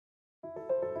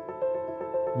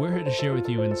We're here to share with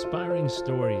you inspiring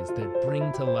stories that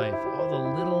bring to life all the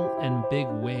little and big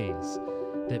ways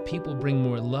that people bring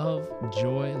more love,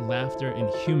 joy, laughter, and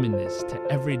humanness to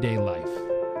everyday life.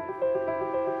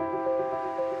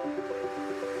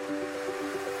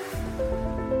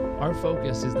 Our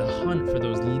focus is the hunt for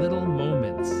those little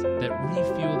moments that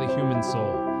refuel the human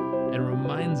soul and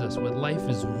reminds us what life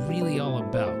is really all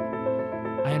about.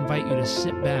 I invite you to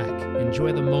sit back,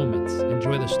 enjoy the moments,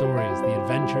 enjoy the stories, the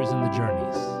adventures, and the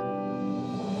journeys.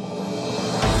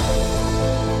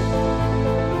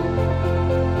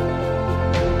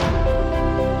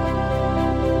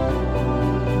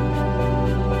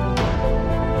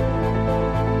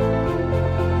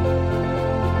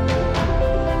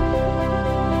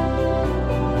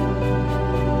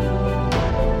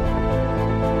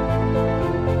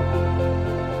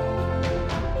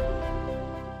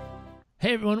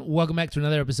 Hey everyone, welcome back to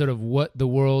another episode of What the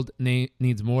World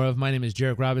Needs More of. My name is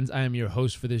Jarek Robbins. I am your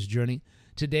host for this journey.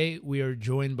 Today we are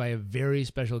joined by a very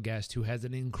special guest who has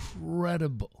an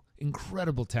incredible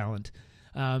talent.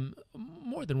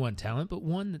 More than one talent, but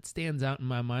one that stands out in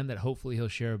my mind that hopefully he'll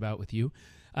share about with you.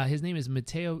 His name is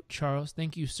Mateo Charles.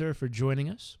 Thank you, sir, for joining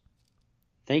us.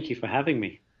 Thank you for having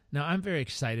me. Now, I'm very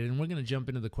excited, and we're going to jump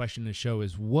into the question of the show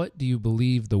is, what do you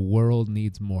believe the world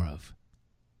needs more of?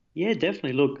 Yeah,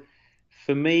 definitely. Look,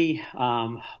 for me,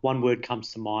 one word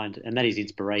comes to mind, and that is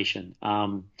inspiration.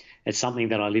 It's something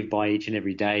that I live by each and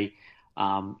every day.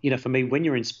 For me, when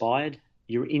you're inspired,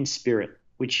 you're in spirit,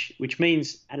 which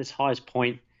means at its highest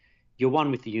point, you're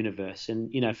one with the universe.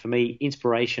 And, for me,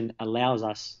 inspiration allows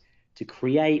us to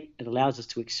create, it allows us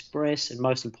to express, and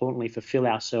most importantly, fulfill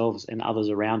ourselves and others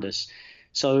around us.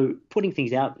 So putting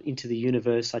things out into the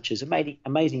universe, such as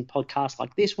amazing podcasts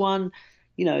like this one,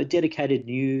 dedicated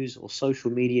news or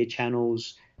social media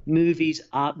channels, movies,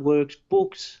 artworks,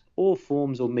 books, all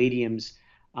forms or mediums.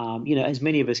 As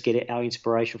many of us get our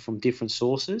inspiration from different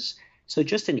sources. So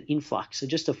just an influx, so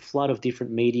just a flood of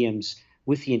different mediums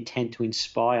with the intent to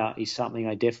inspire is something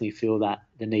I definitely feel that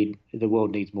the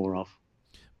world needs more of.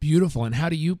 Beautiful. And how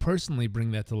do you personally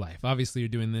bring that to life? Obviously, you're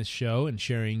doing this show and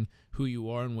sharing who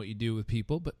you are and what you do with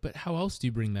people, but how else do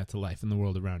you bring that to life in the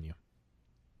world around you?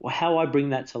 Well, how I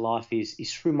bring that to life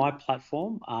is through my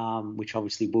platform, which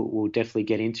obviously we'll definitely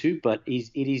get into, but it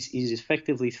is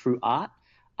effectively through art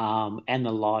and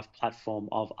the live platform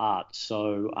of art.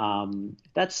 So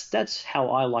that's how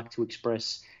I like to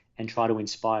express and try to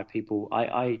inspire people.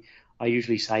 I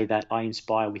usually say that I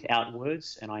inspire without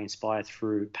words and I inspire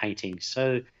through painting.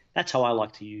 So that's how I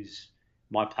like to use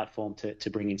my platform to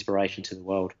bring inspiration to the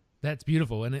world. That's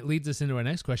beautiful. And it leads us into our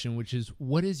next question, which is,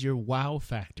 what is your wow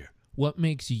factor? What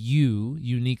makes you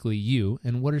uniquely you,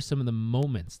 and what are some of the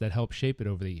moments that help shape it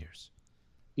over the years?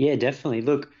 Yeah, definitely.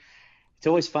 Look, it's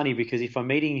always funny because if I'm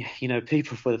meeting,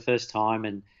 people for the first time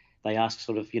and they ask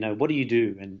sort of, what do you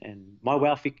do? And my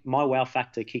wow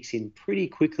factor kicks in pretty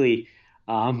quickly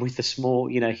with a small,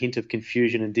 hint of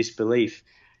confusion and disbelief.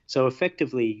 So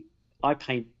effectively, I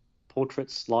paint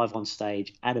portraits live on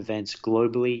stage at events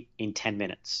globally in 10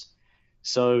 minutes.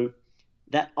 So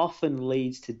that often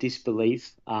leads to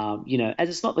disbelief, as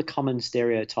it's not the common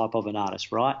stereotype of an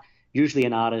artist, right? Usually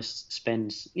an artist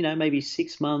spends, maybe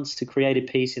 6 months to create a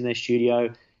piece in their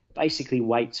studio, basically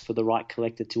waits for the right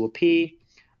collector to appear.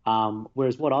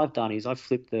 Whereas what I've done is I've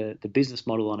flipped the business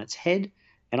model on its head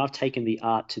and I've taken the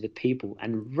art to the people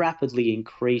and rapidly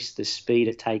increased the speed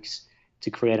it takes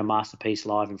to create a masterpiece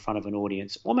live in front of an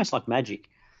audience, almost like magic.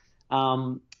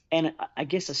 And I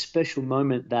guess a special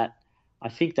moment that I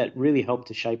think that really helped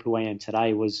to shape who I am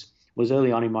today was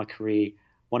early on in my career.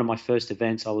 One of my first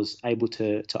events, I was able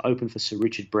to open for Sir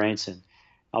Richard Branson.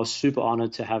 I was super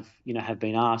honored to have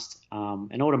been asked,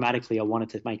 and automatically I wanted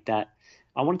to make that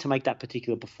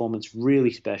particular performance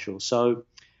really special. So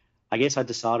I guess I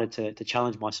decided to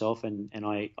challenge myself, and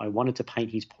I wanted to paint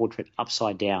his portrait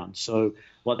upside down. So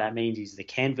what that means is the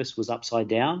canvas was upside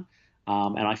down,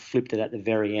 and I flipped it at the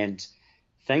very end.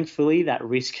 Thankfully, that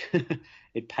risk,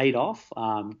 it paid off.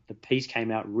 The piece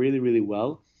came out really, really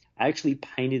well. I actually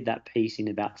painted that piece in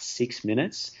about 6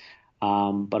 minutes.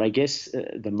 But I guess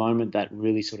the moment that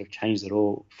really sort of changed it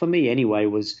all, for me anyway,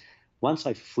 was once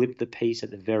I flipped the piece at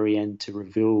the very end to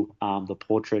reveal the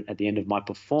portrait at the end of my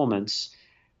performance,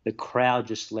 the crowd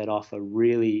just let off a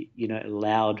really,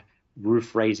 loud,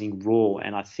 roof-raising roar.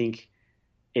 And I think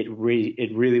it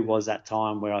really was that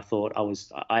time where I thought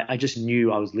I just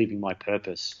knew I was living my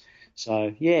purpose.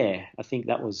 So yeah, I think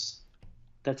that's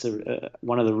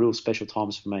one of the real special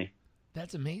times for me.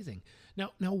 That's amazing.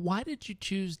 Now, why did you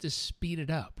choose to speed it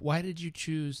up? Why did you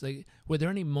choose, like, were there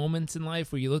any moments in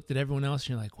life where you looked at everyone else and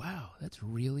you're like, wow, that's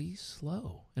really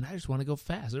slow, and I just want to go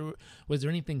fast? Or was there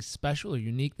anything special or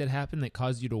unique that happened that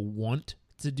caused you to want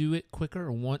to do it quicker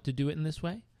or want to do it in this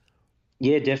way?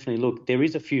 Yeah, definitely. Look, there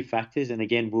is a few factors, and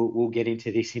again, we'll get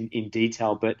into this in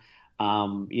detail. But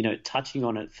touching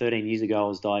on it, 13 years ago, I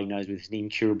was diagnosed with an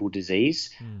incurable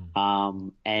disease, Hmm.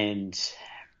 and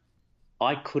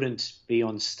I couldn't be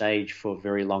on stage for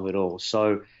very long at all.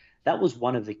 So that was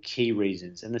one of the key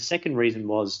reasons. And the second reason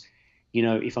was,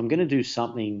 if I'm going to do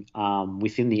something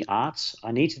within the arts,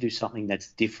 I need to do something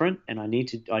that's different, and I need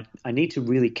to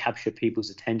really capture people's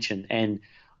attention. And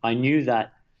I knew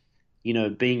that,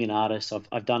 being an artist,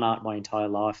 I've done art my entire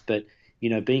life, but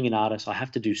being an artist, I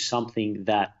have to do something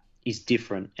that is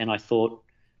different. And I thought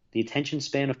the attention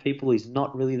span of people is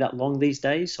not really that long these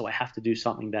days, so I have to do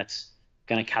something that's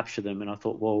going to capture them. And I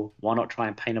thought, well, why not try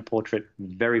and paint a portrait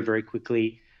very, very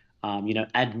quickly?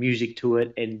 Add music to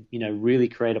it, and really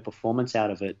create a performance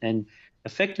out of it. And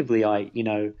effectively, I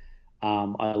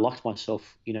locked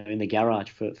myself, in the garage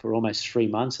for almost 3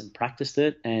 months and practiced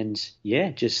it. And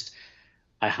yeah, just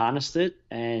I harnessed it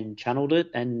and channeled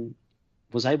it and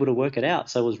was able to work it out.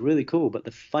 So it was really cool. But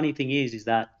the funny thing is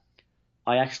that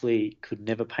I actually could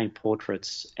never paint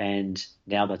portraits, and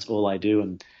now that's all I do,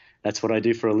 and that's what I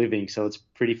do for a living. So it's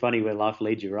pretty funny where life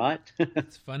leads you, right?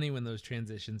 It's funny when those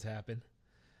transitions happen.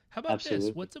 How about this?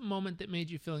 Absolutely. What's a moment that made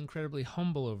you feel incredibly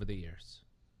humble over the years?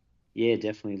 Yeah,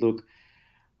 definitely. Look,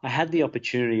 I had the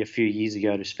opportunity a few years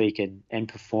ago to speak and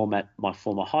perform at my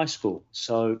former high school.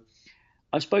 So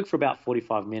I spoke for about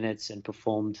 45 minutes and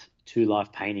performed two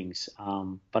live paintings.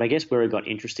 But I guess where it got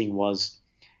interesting was,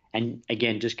 and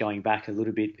again, just going back a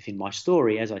little bit within my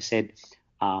story, as I said,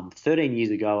 13 years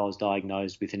ago, I was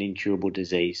diagnosed with an incurable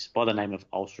disease by the name of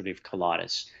ulcerative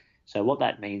colitis. So what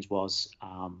that means was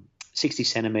 60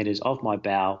 centimeters of my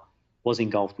bowel was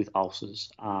engulfed with ulcers,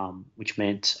 which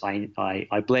meant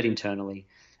I bled internally.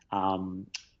 Um,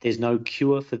 there's no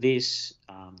cure for this.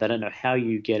 They don't know how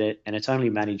you get it, and it's only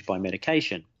managed by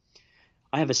medication.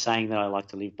 I have a saying that I like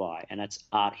to live by, and that's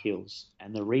art heals.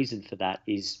 And the reason for that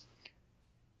is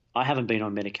I haven't been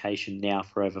on medication now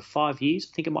for over 5 years.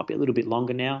 I think it might be a little bit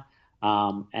longer now.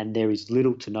 And there is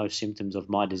little to no symptoms of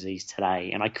my disease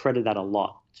today. And I credit that a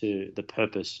lot to the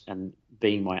purpose and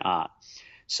being my art.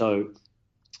 So,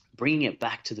 bringing it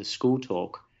back to the school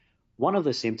talk, one of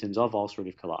the symptoms of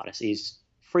ulcerative colitis is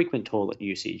frequent toilet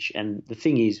usage. And the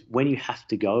thing is, when you have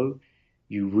to go,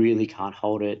 you really can't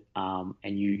hold it,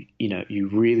 and you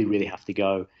really, really have to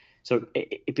go. So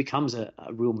it becomes a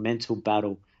real mental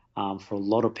battle for a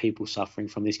lot of people suffering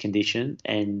from this condition.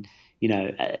 And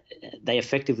they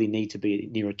effectively need to be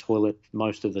near a toilet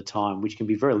most of the time, which can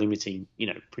be very limiting,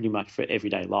 pretty much for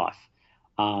everyday life.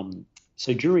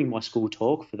 So during my school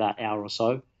talk for that hour or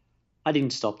so, I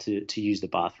didn't stop to use the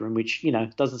bathroom, which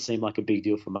doesn't seem like a big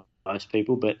deal for most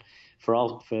people, but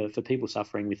for people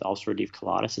suffering with ulcerative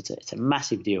colitis, it's a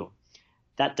massive deal.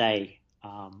 That day,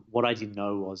 what I didn't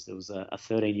know was there was a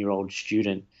 13-year-old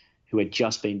student who had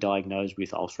just been diagnosed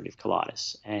with ulcerative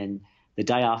colitis, and the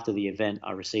day after the event,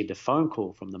 I received a phone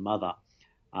call from the mother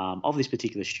of this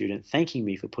particular student, thanking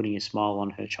me for putting a smile on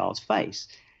her child's face.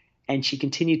 And she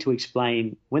continued to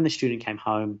explain when the student came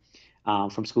home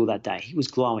from school that day, he was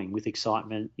glowing with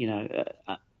excitement,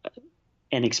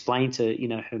 and explained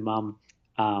to her mum,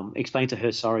 explained to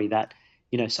her, sorry, that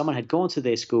someone had gone to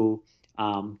their school,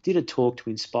 did a talk to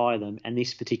inspire them, and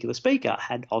this particular speaker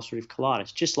had ulcerative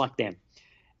colitis, just like them.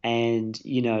 And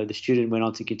the student went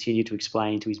on to continue to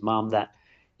explain to his mum that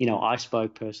I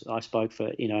spoke for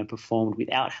and performed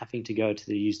without having to go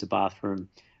to use the bathroom,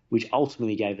 which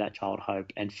ultimately gave that child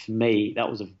hope. And for me, that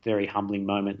was a very humbling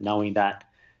moment, knowing that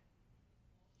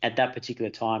at that particular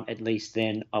time, at least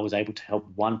then, I was able to help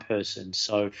one person.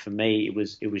 So for me, it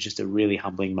was just a really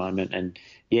humbling moment. And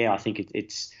yeah, I think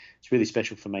it's really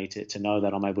special for me to know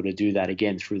that I'm able to do that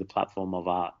again through the platform of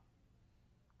art.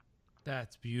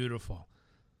 That's beautiful.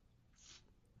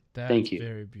 That's Thank you.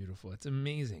 very beautiful. It's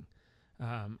amazing.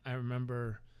 I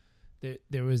remember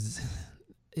there was,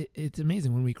 it's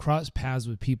amazing when we cross paths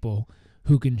with people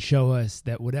who can show us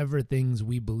that whatever things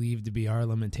we believe to be our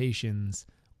limitations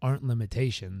aren't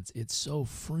limitations. It's so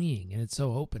freeing and it's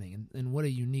so opening, and what a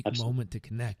unique Absolutely. moment to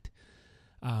connect.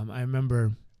 I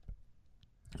remember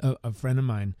a friend of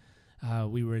mine,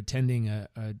 we were attending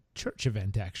a church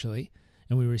event actually,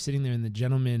 and we were sitting there, and the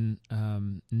gentleman,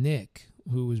 Nick,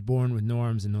 who was born with no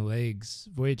arms and no legs,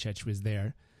 Vujicic, was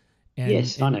there. And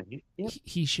Yes, I know. Yep.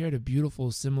 he shared a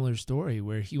beautiful similar story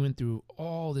where he went through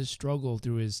all this struggle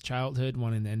through his childhood,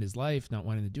 wanting to end his life, not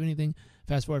wanting to do anything.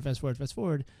 Fast forward, fast forward, fast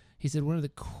forward. He said one of the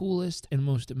coolest and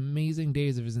most amazing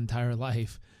days of his entire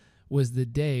life was the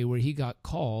day where he got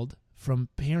called from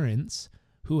parents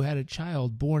who had a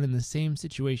child born in the same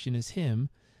situation as him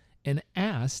and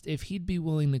asked if he'd be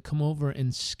willing to come over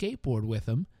and skateboard with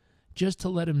him just to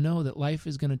let him know that life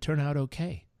is going to turn out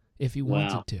okay if he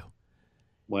wants Wow. it to.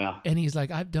 Wow. And he's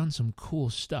like, I've done some cool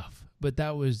stuff, but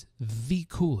that was the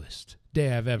coolest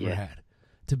day I've ever Yeah. had.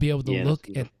 To be able to Yeah, look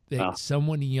that's at wow.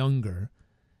 someone younger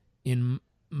in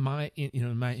he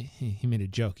made a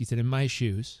joke. He said, in my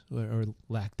shoes, or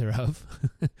lack thereof,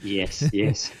 Yes,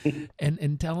 yes.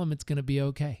 and tell him it's going to be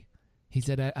okay. He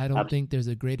said, I don't think there's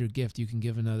a greater gift you can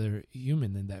give another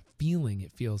human than that feeling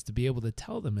it feels to be able to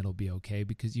tell them it'll be okay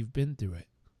because you've been through it.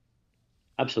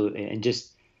 Absolutely. And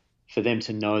just for them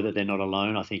to know that they're not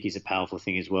alone, I think is a powerful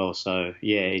thing as well. So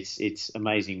yeah, it's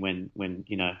amazing when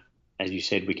as you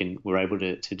said, we're able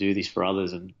to do this for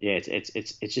others, and yeah,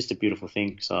 it's just a beautiful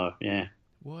thing. So yeah.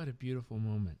 What a beautiful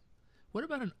moment. What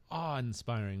about an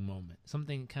awe-inspiring moment?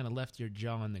 Something kind of left your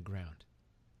jaw on the ground.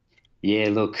 Yeah,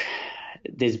 look,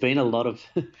 there's been a lot of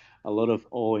a lot of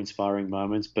awe-inspiring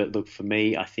moments, but look, for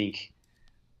me, I think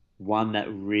one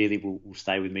that really will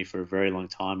stay with me for a very long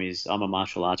time is I'm a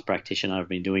martial arts practitioner. I've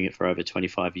been doing it for over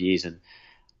 25 years, and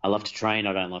I love to train.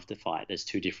 I don't love to fight. There's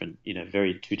two different,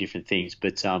 two different things.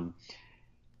 But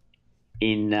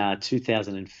in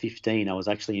 2015, I was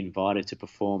actually invited to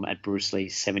perform at Bruce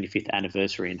Lee's 75th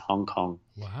anniversary in Hong Kong,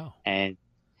 Wow. and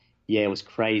yeah, it was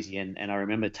crazy. And I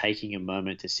remember taking a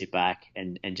moment to sit back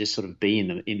and just sort of be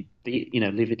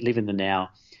live in the now.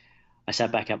 I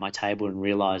sat back at my table and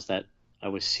realized that I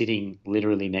was sitting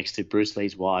literally next to Bruce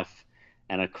Lee's wife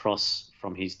and across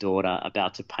from his daughter,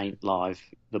 about to paint live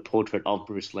the portrait of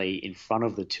Bruce Lee in front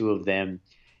of the two of them,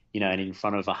 and in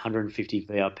front of 150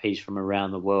 VIPs from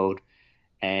around the world.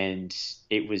 And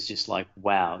it was just like,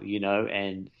 wow,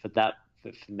 and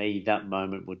for me, that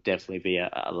moment would definitely be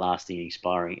a lasting,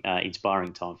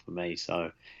 inspiring time for me.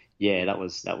 So yeah, that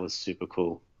was super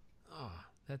cool. Oh,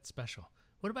 that's special.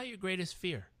 What about your greatest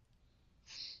fear?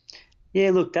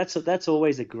 Yeah, look, that's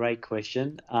always a great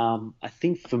question. I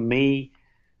think for me,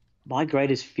 my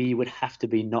greatest fear would have to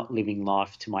be not living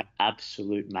life to my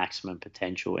absolute maximum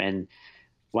potential. And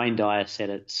Wayne Dyer said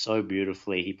it so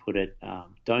beautifully. He put it,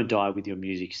 "Don't die with your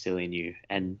music still in you."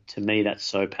 And to me, that's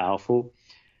so powerful.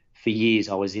 For years,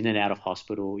 I was in and out of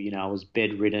hospital. I was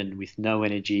bedridden with no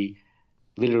energy.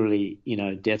 Literally,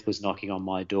 death was knocking on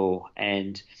my door.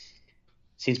 And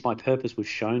since my purpose was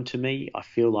shown to me, I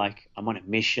feel like I'm on a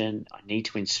mission. I need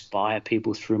to inspire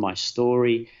people through my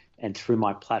story and through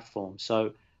my platform.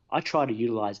 So I try to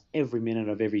utilize every minute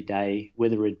of every day,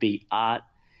 whether it be art,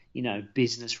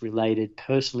 business related,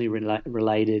 personally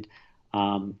related.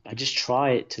 I just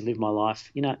try to live my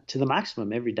life, to the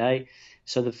maximum every day.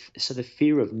 So the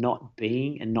fear of not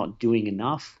being and not doing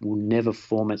enough will never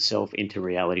form itself into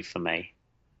reality for me.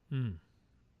 Hmm.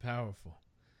 Powerful.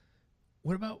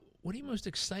 What are you most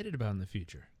excited about in the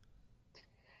future?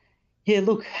 Yeah,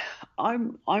 look,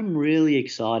 I'm really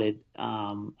excited.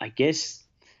 I guess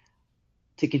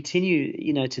to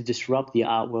continue, to disrupt the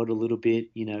art world a little bit,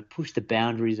 push the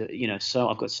boundaries. So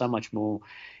I've got so much more,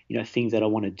 things that I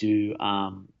want to do.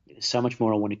 So much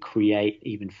more I want to create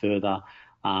even further.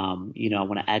 I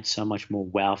want to add so much more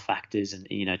wow factors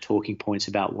and talking points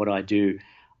about what I do.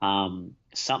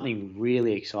 Something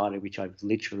really exciting, which I've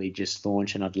literally just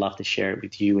launched, and I'd love to share it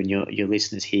with you and your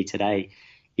listeners here today,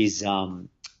 is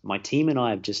my team and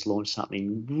I have just launched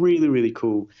something really, really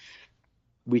cool,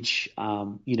 which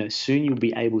soon you'll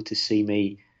be able to see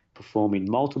me perform in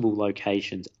multiple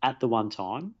locations at the one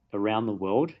time around the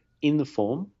world in the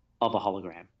form of a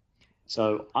hologram.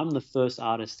 So I'm the first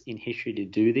artist in history to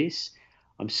do this.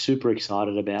 I'm super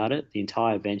excited about it. The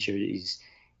entire venture is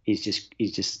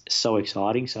just so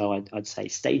exciting. So I'd say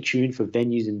stay tuned for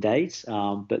venues and dates.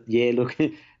 But yeah, look,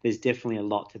 there's definitely a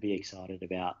lot to be excited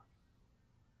about.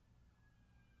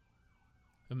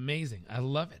 Amazing. I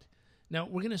love it. Now,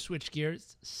 we're going to switch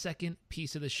gears. Second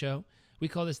piece of the show. We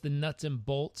call this the nuts and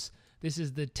bolts. This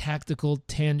is the tactical,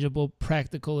 tangible,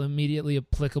 practical, immediately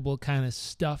applicable kind of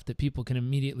stuff that people can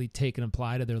immediately take and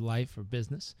apply to their life or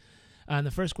business. And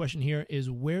the first question here is,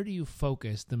 where do you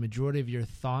focus the majority of your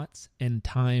thoughts and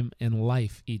time and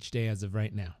life each day as of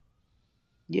right now?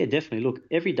 Yeah, definitely. Look,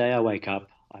 every day I wake up,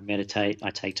 I meditate.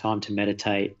 I take time to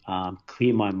meditate,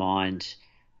 clear my mind,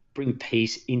 bring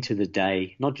peace into the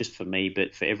day, not just for me,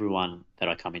 but for everyone that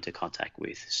I come into contact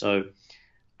with. So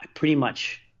I pretty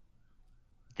much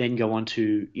then go on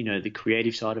to, the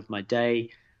creative side of my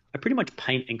day. I pretty much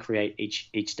paint and create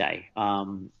each day.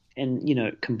 And you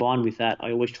know, combined with that,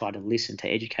 I always try to listen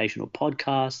to educational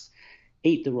podcasts,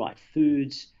 eat the right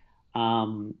foods,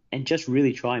 and just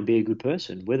really try and be a good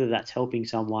person. Whether that's helping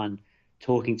someone,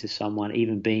 talking to someone,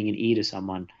 even being an ear to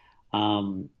someone.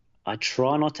 I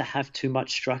try not to have too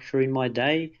much structure in my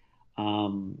day.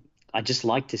 I just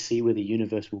like to see where the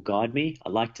universe will guide me. I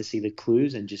like to see the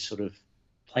clues and just sort of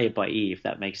play it by ear, if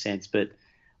that makes sense. But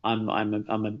I'm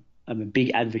a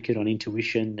big advocate on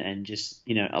intuition and just,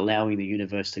 you know, allowing the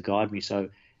universe to guide me. So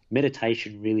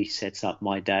meditation really sets up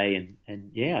my day,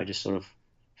 and yeah, I just sort of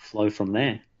flow from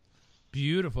there.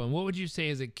 Beautiful. And what would you say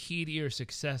is a key to your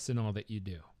success in all that you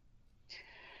do?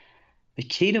 The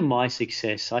key to my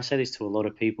success, I say this to a lot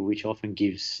of people, which often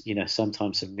gives, you know,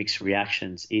 sometimes some mixed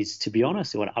reactions, is, to be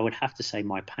honest, what I would have to say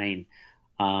my pain.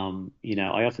 You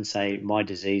know, I often say my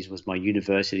disease was my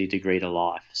university degree to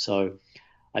life. So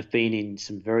I've been in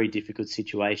some very difficult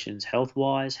situations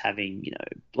health-wise, having, you know,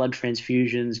 blood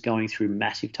transfusions, going through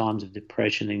massive times of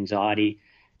depression, anxiety,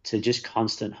 to just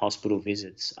constant hospital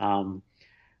visits.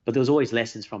 But there was always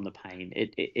lessons from the pain.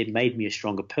 It made me a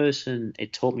stronger person.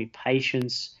 It taught me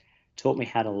patience, taught me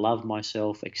how to love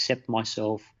myself, accept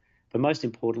myself, but most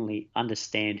importantly,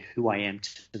 understand who I am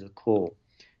to the core.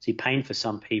 See, pain for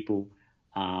some people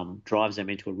drives them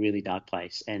into a really dark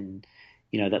place, and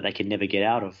you know, that they can never get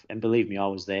out of. And believe me, I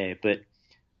was there. But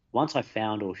once I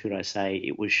found, or should I say,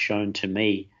 it was shown to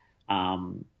me,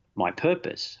 my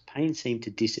purpose, pain seemed to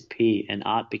disappear, and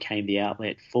art became the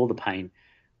outlet for the pain,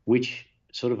 which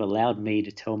sort of allowed me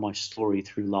to tell my story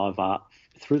through live art,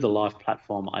 through the live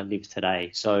platform I live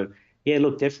today. So yeah,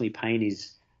 look, definitely pain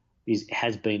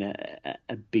has been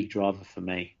a big driver for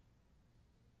me.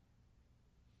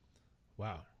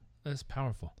 Wow, that's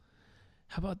powerful.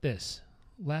 How about this?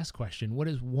 Last question. What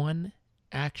is one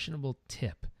actionable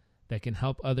tip that can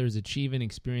help others achieve and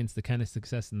experience the kind of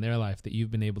success in their life that you've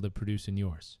been able to produce in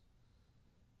yours?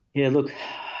 Yeah, look,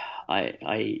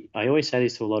 I always say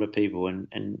this to a lot of people,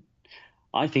 and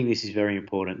I think this is very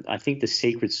important. I think the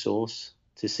secret sauce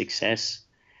to success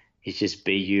is just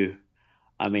be you.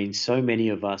 I mean, so many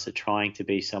of us are trying to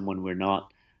be someone we're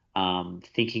not,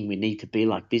 thinking we need to be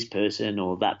like this person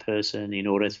or that person in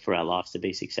order for our lives to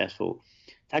be successful.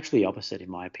 It's actually the opposite, in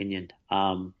my opinion.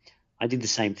 I did the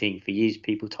same thing. For years,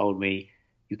 people told me,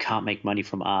 you can't make money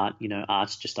from art. You know,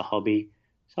 art's just a hobby.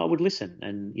 So I would listen,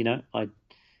 and, you know, I'd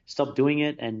stop doing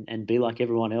it and be like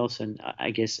everyone else. And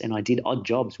I guess, and I did odd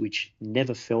jobs, which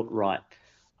never felt right.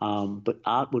 But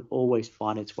art would always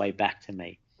find its way back to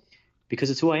me because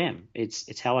it's who I am.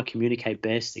 It's how I communicate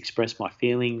best, express my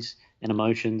feelings and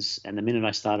emotions. And the minute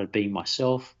I started being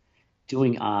myself,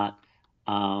 doing art,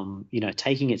 you know,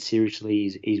 taking it seriously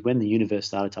is when the universe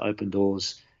started to open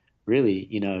doors. Really,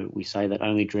 you know, we say that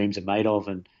only dreams are made of,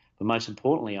 but most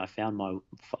importantly, I found my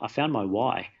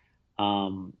why.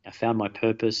 I found my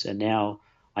purpose, and now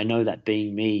I know that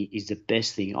being me is the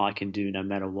best thing I can do, no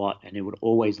matter what, and it would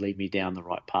always lead me down the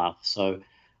right path. So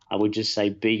I would just say,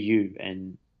 be you,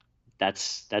 and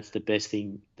that's the best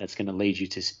thing that's going to lead you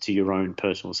to your own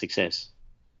personal success.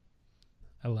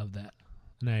 I love that,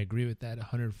 and I agree with that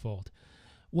 100-fold.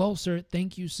 Well, sir,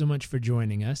 thank you so much for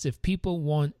joining us. If people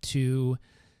want to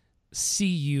see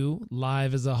you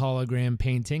live as a hologram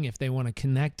painting, if they want to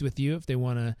connect with you, if they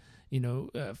want to, you know,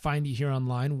 find you here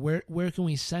online, where can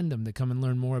we send them to come and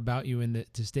learn more about you and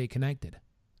to stay connected?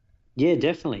 Yeah,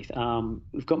 definitely.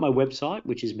 We've got my website,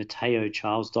 which is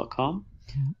MatteoCharles.com.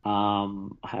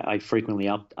 I frequently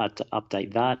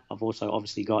update that. I've also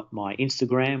obviously got my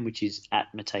Instagram, which is at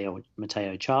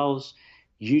Matteo Charles,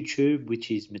 YouTube,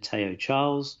 which is Matteo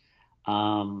Charles.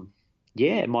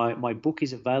 Yeah, my book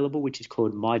is available, which is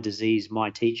called My Disease, My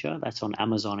Teacher. That's on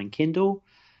Amazon and Kindle.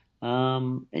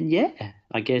 And yeah,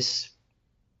 I guess,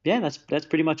 yeah, that's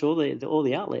pretty much all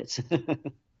the outlets.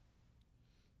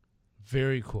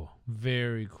 Very cool.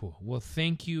 Very cool. Well,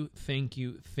 thank you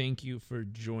for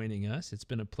joining us. It's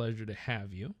been a pleasure to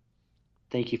have you.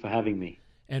 Thank you for having me.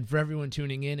 And for everyone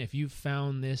tuning in, if you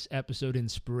found this episode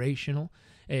inspirational,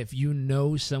 if you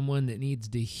know someone that needs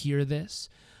to hear this,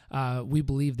 we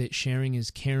believe that sharing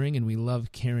is caring, and we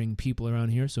love caring people around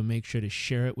here. So make sure to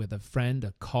share it with a friend,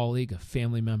 a colleague, a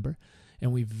family member.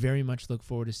 And we very much look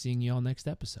forward to seeing you all next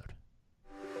episode.